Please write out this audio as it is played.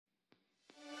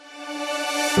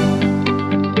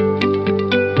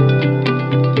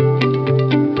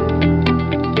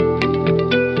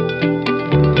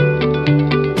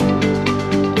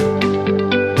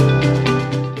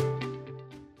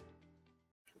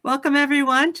Welcome,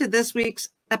 everyone, to this week's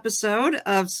episode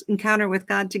of Encounter with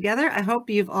God Together. I hope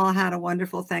you've all had a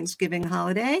wonderful Thanksgiving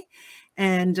holiday.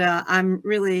 And I'm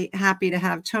really happy to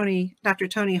have Dr.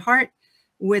 Tony Hart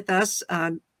with us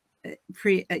at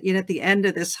the end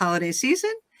of this holiday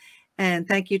season. And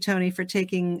thank you, Tony, for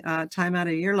taking time out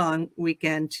of your long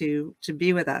weekend to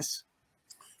be with us.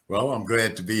 Well, I'm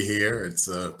glad to be here. It's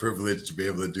a privilege to be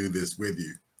able to do this with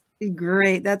you.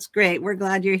 Great. That's great. We're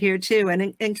glad you're here too.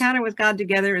 And Encounter with God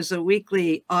Together is a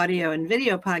weekly audio and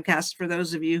video podcast for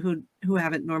those of you who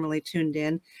haven't normally tuned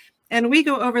in. And we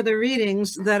go over the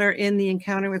readings that are in the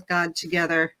Encounter with God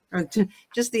Together, or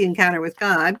just the Encounter with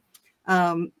God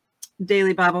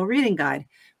Daily Bible Reading Guide,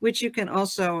 which you can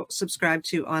also subscribe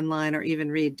to online or even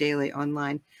read daily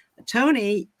online.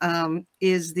 Tony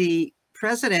is the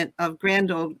president of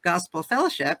Grand Old Gospel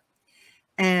Fellowship.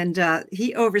 And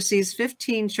he oversees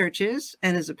 15 churches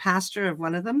and is a pastor of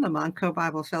one of them, the Monco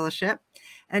Bible Fellowship.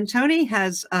 And Tony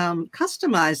has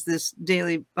customized this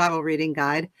daily Bible reading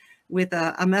guide with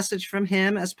a message from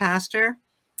him as pastor.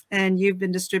 And you've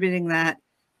been distributing that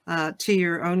to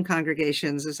your own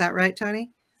congregations. Is that right,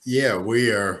 Tony? Yeah, we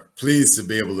are pleased to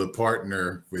be able to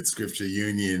partner with Scripture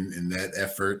Union in that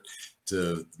effort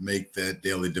to make that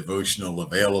daily devotional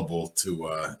available to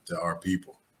our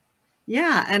people.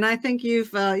 Yeah, and I think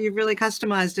you've really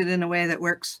customized it in a way that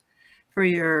works for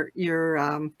your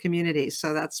community.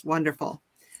 So that's wonderful.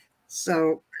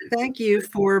 So thank you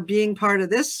for being part of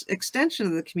this extension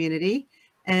of the community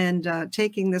and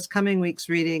taking this coming week's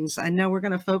readings. I know we're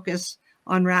going to focus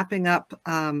on wrapping up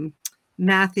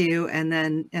Matthew and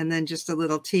then just a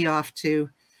little tee off to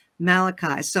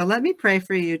Malachi. So let me pray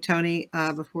for you, Tony,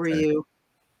 before you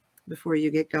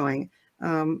get going.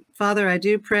 Father, I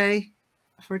do pray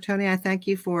for Tony. I thank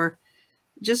you for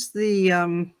just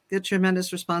the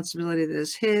tremendous responsibility that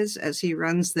is his as he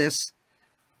runs this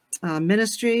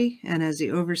ministry and as he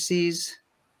oversees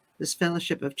this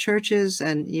fellowship of churches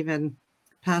and even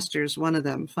pastors one of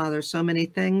them. Father, so many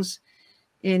things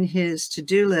in his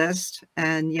to-do list,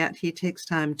 and yet he takes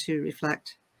time to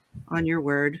reflect on your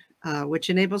word,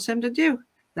 which enables him to do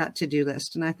that to-do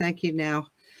list. And I thank you now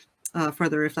for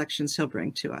the reflections he'll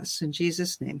bring to us. In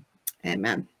Jesus' name,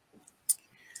 amen.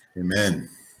 Amen.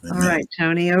 All right,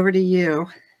 Tony, over to you.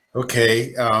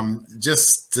 Okay,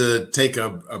 just to take a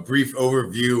brief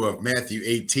overview of Matthew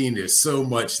 18, there's so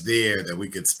much there that we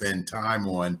could spend time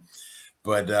on,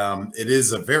 but it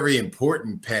is a very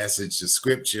important passage of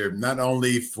Scripture, not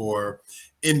only for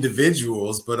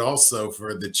individuals, but also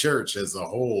for the church as a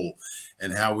whole,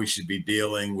 and how we should be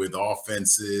dealing with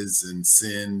offenses and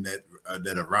sin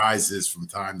that arises from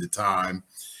time to time.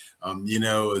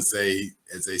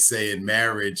 As they say in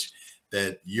marriage,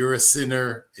 that you're a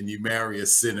sinner and you marry a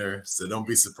sinner, so don't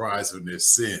be surprised when there's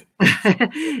sin.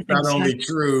 It's not only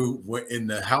true in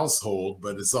the household,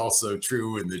 but it's also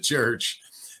true in the church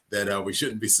that we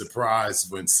shouldn't be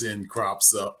surprised when sin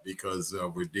crops up because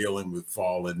we're dealing with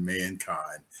fallen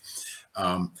mankind.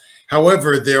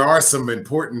 However, there are some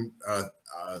important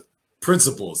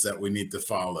principles that we need to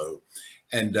follow.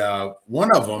 And one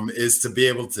of them is to be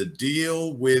able to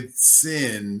deal with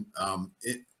sin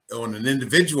on an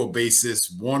individual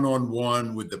basis,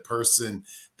 one-on-one with the person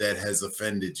that has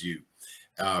offended you,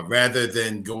 rather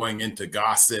than going into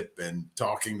gossip and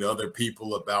talking to other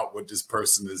people about what this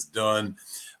person has done.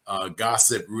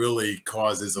 Gossip really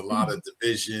causes a lot of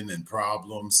division and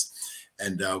problems.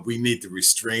 And we need to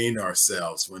restrain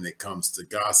ourselves when it comes to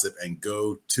gossip and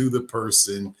go to the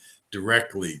person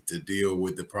directly to deal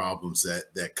with the problems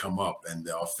that come up and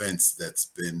the offense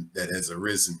that has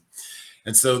arisen.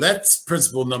 And so that's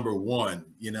principle number one.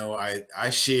 I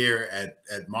share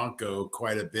at Monco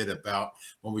quite a bit about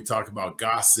when we talk about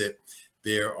gossip,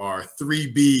 there are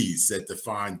 3 B's that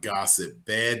define gossip: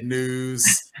 bad news,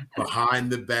 behind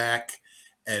the back,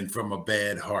 and from a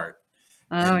bad heart.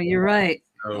 Oh, you're right.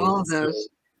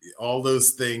 All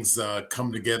those things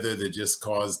come together to just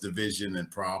cause division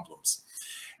and problems.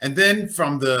 And then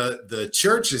from the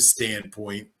church's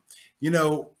standpoint,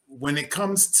 when it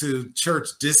comes to church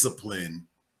discipline,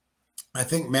 I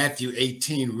think Matthew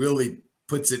 18 really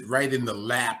puts it right in the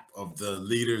lap of the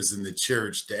leaders in the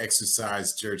church to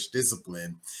exercise church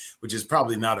discipline, which is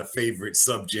probably not a favorite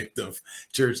subject of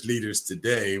church leaders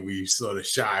today. We sort of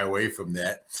shy away from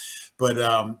that.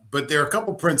 But there are a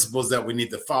couple principles that we need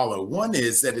to follow. One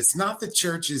is that it's not the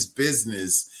church's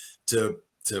business to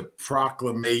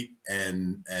proclamate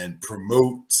and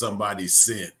promote somebody's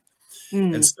sin.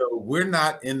 And so we're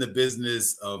not in the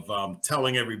business of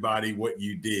telling everybody what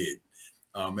you did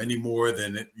any more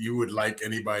than you would like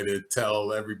anybody to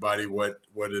tell everybody what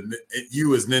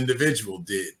you as an individual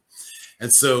did.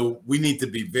 And so we need to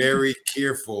be very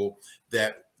careful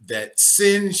that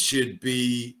sin should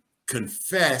be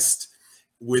confessed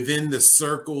within the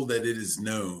circle that it is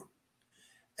known.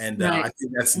 And Right. I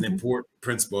think that's an important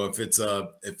principle. If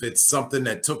it's something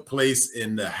that took place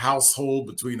in the household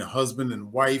between a husband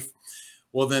and wife,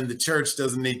 well, then the church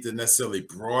doesn't need to necessarily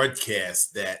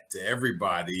broadcast that to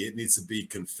everybody. It needs to be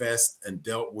confessed and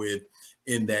dealt with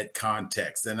in that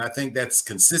context. And I think that's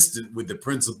consistent with the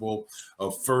principle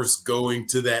of first going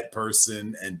to that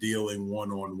person and dealing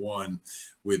one-on-one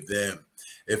with them.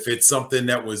 If it's something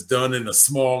that was done in a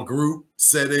small group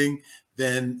setting,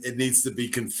 then it needs to be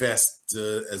confessed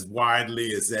as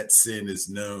widely as that sin is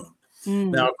known.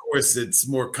 Now, of course, it's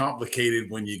more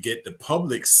complicated when you get to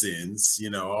public sins.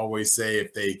 I always say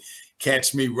if they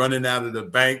catch me running out of the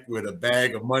bank with a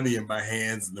bag of money in my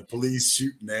hands and the police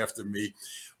shooting after me,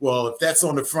 well, if that's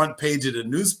on the front page of the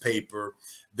newspaper,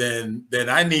 then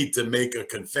I need to make a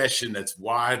confession that's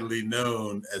widely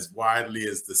known, as widely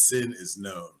as the sin is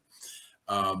known.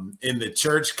 In the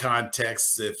church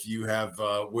context, if you have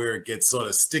where it gets sort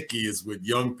of sticky is with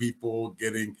young people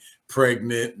getting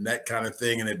pregnant and that kind of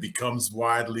thing, and it becomes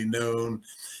widely known,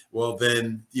 well,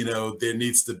 then, there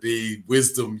needs to be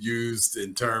wisdom used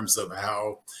in terms of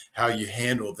how you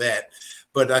handle that.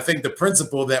 But I think the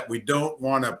principle that we don't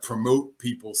want to promote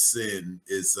people's sin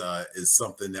is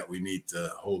something that we need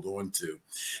to hold on to.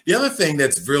 The other thing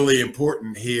that's really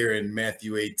important here in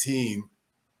Matthew 18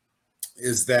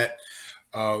 is that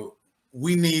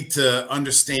we need to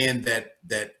understand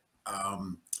that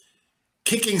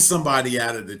kicking somebody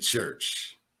out of the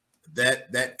church,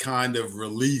 that kind of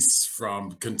release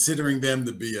from considering them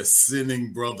to be a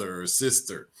sinning brother or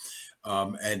sister,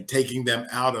 and taking them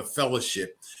out of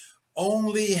fellowship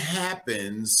only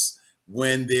happens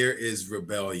when there is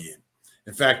rebellion.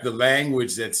 In fact, the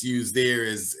language that's used there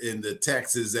is in the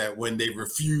text is that when they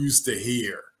refuse to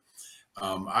hear.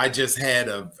 I just had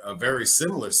a very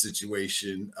similar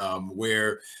situation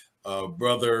where a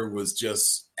brother was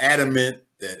just adamant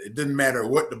that it didn't matter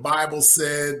what the Bible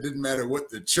said, didn't matter what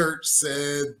the church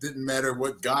said, didn't matter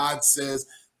what God says.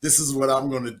 This is what I'm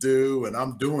going to do, and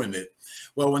I'm doing it.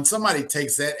 Well, when somebody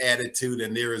takes that attitude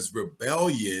and there is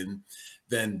rebellion,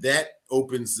 then that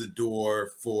opens the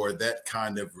door for that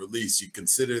kind of release. You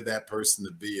consider that person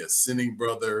to be a sinning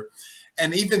brother.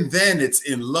 And even then, it's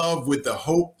in love with the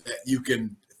hope that you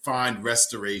can find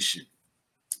restoration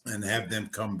and have them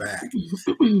come back.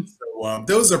 So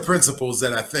those are principles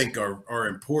that I think are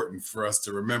important for us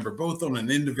to remember, both on an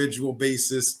individual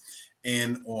basis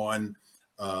and on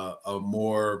a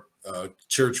more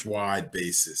church-wide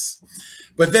basis.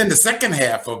 But then the second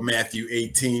half of Matthew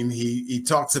 18, he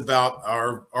talks about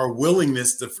our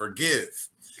willingness to forgive.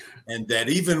 And that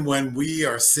even when we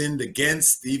are sinned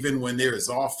against, even when there is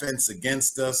offense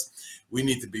against us, we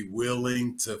need to be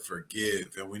willing to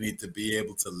forgive, and we need to be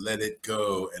able to let it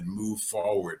go and move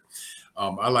forward.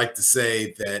 I like to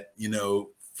say that,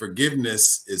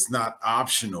 forgiveness is not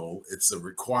optional. It's a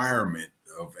requirement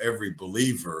of every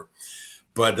believer.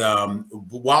 But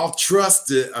while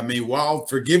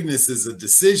forgiveness is a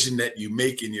decision that you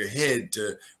make in your head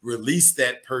to release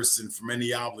that person from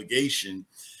any obligation,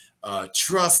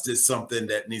 trust is something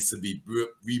that needs to be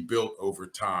rebuilt over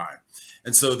time.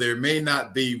 And so there may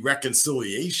not be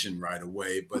reconciliation right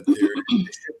away, but there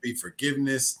should be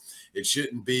forgiveness. It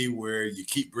shouldn't be where you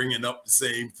keep bringing up the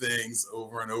same things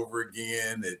over and over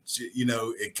again.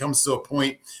 It comes to a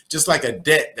point, just like a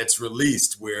debt that's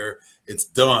released, where it's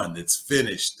done, it's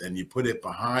finished, and you put it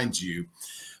behind you.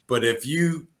 But if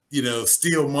you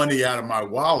steal money out of my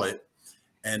wallet,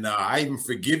 and I even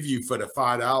forgive you for the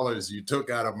 $5 you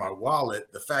took out of my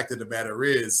wallet, the fact of the matter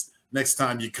is, next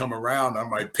time you come around, I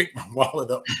might pick my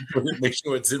wallet up and make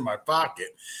sure it's in my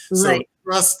pocket. Right. So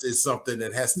trust is something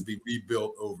that has to be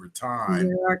rebuilt over time.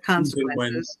 There are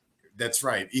consequences. That's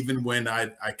right. Even when I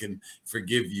can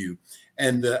forgive you.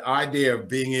 And the idea of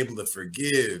being able to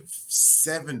forgive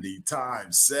 70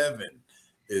 times 7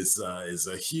 is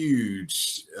a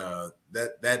huge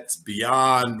that's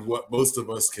beyond what most of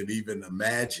us can even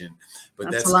imagine.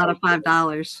 But that's a lot of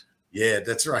 $5. Yeah,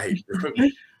 that's right.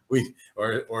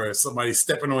 Or somebody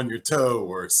stepping on your toe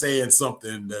or saying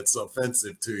something that's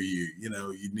offensive to you.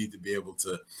 You need to be able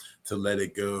to let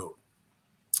it go.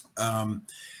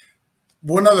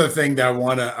 One other thing that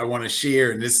I want to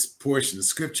share in this portion of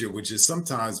scripture, which is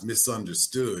sometimes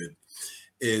misunderstood,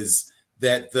 is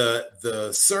that the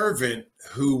servant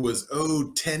who was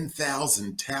owed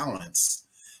 10,000 talents,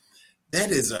 that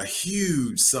is a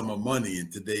huge sum of money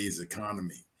in today's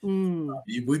economy. Mm.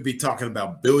 We'd be talking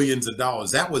about billions of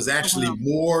dollars. That was Oh, actually wow.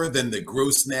 more than the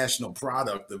gross national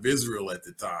product of Israel at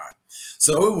the time.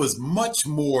 So it was much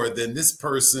more than this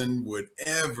person would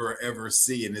ever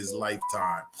see in his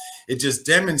lifetime. It just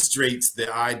demonstrates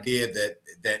the idea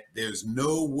that there's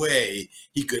no way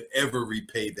he could ever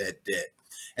repay that debt.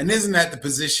 And isn't that the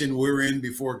position we're in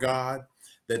before God?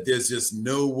 That there's just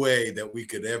no way that we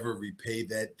could ever repay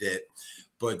that debt.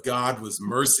 But God was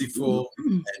merciful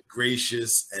and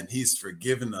gracious, and he's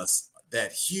forgiven us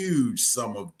that huge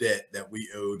sum of debt that we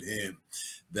owed him,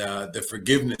 the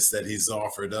forgiveness that he's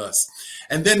offered us.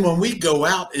 And then when we go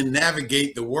out and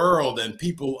navigate the world and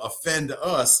people offend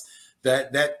us,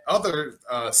 that other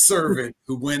servant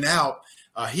who went out,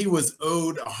 he was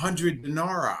owed 100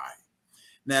 denarii.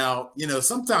 Now,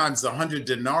 sometimes 100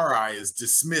 denarii is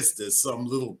dismissed as some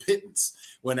little pittance,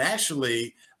 when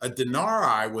actually a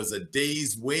denarii was a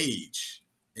day's wage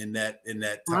in that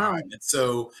Wow. time. And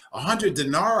so 100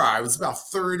 denarii was about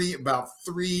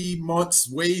 3 months'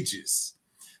 wages.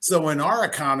 So in our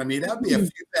economy, that'd be a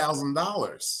few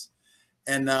 $1,000s.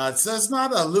 And so it's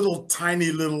not a little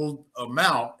tiny little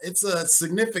amount. It's a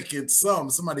significant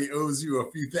sum. Somebody owes you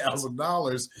a few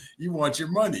 $1,000s. You want your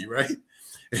money, right?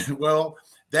 Well,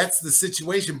 that's the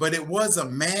situation, but it was a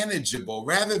manageable,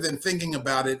 rather than thinking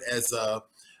about it as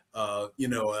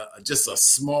just a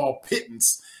small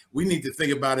pittance. We need to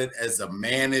think about it as a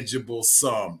manageable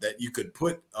sum that you could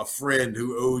put a friend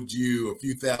who owed you a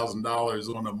few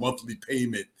 $1,000s on a monthly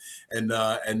payment,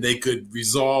 and they could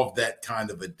resolve that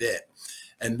kind of a debt.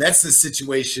 And that's the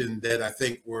situation that I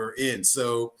think we're in.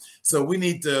 So we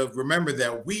need to remember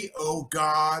that we owe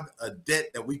God a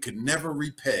debt that we could never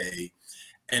repay.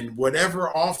 And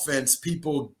whatever offense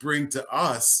people bring to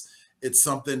us, it's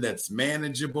something that's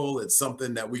manageable. It's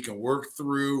something that we can work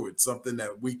through. It's something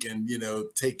that we can,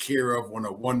 take care of on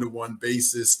a one-to-one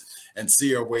basis and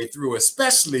see our way through,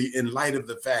 especially in light of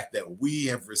the fact that we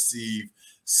have received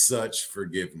such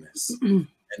forgiveness. And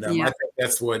Yeah. I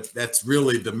think that's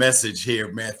really the message here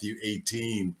of Matthew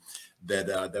 18,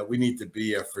 that we need to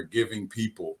be a forgiving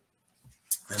people.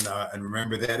 And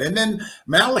remember that. And then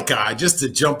Malachi, just to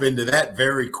jump into that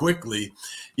very quickly,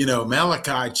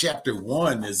 Malachi chapter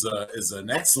 1 is an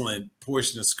excellent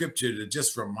portion of scripture to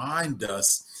just remind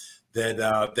us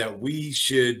that we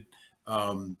should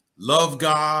love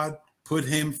God, put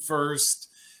him first,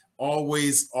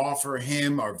 always offer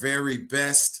him our very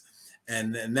best.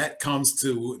 And that comes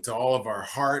to all of our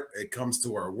heart. It comes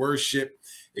to our worship.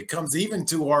 It comes even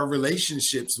to our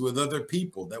relationships with other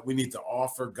people, that we need to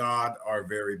offer God our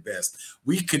very best.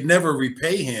 We could never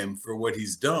repay him for what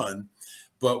he's done,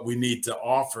 but we need to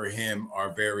offer him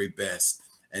our very best.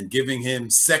 And giving him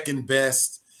second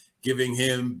best, giving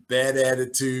him bad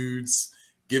attitudes,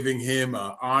 giving him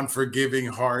an unforgiving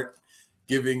heart,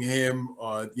 giving him,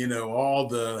 all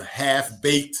the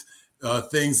half-baked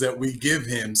things that we give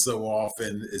him so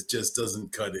often, it just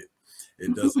doesn't cut it.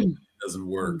 It doesn't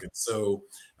work. And so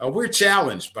we're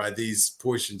challenged by these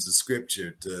portions of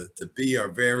scripture to be our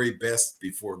very best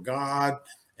before God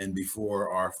and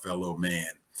before our fellow man.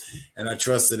 And I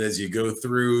trust that as you go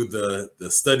through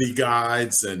the study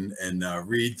guides and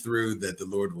read through, that the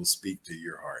Lord will speak to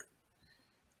your heart.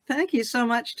 Thank you so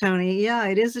much, Tony. Yeah,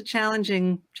 it is a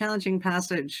challenging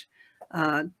passage.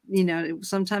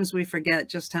 Sometimes we forget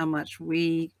just how much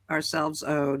we ourselves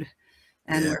owed,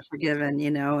 and we're forgiven,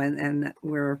 and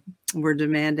we're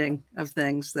demanding of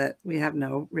things that we have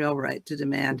no real right to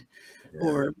demand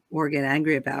or get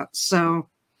angry about. So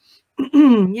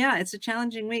yeah, it's a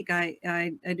challenging week.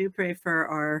 I do pray for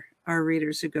our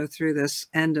readers who go through this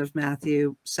end of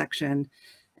Matthew section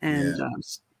and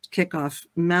kick off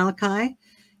Malachi.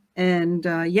 And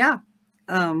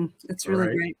it's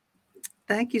really great.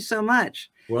 Thank you so much.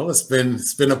 Well, it's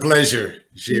been a pleasure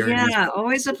sharing. Yeah,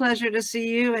 always a pleasure to see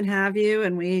you and have you.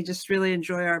 And we just really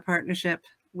enjoy our partnership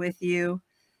with you.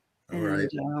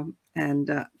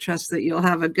 And trust that you'll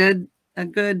have a good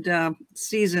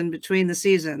season between the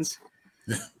seasons.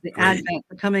 The Advent,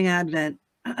 the coming Advent.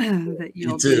 That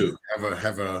you too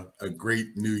have a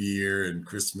great New Year and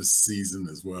Christmas season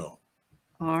as well.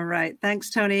 All right. Thanks,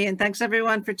 Tony. And thanks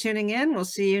everyone for tuning in. We'll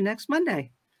see you next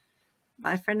Monday.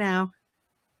 Bye for now.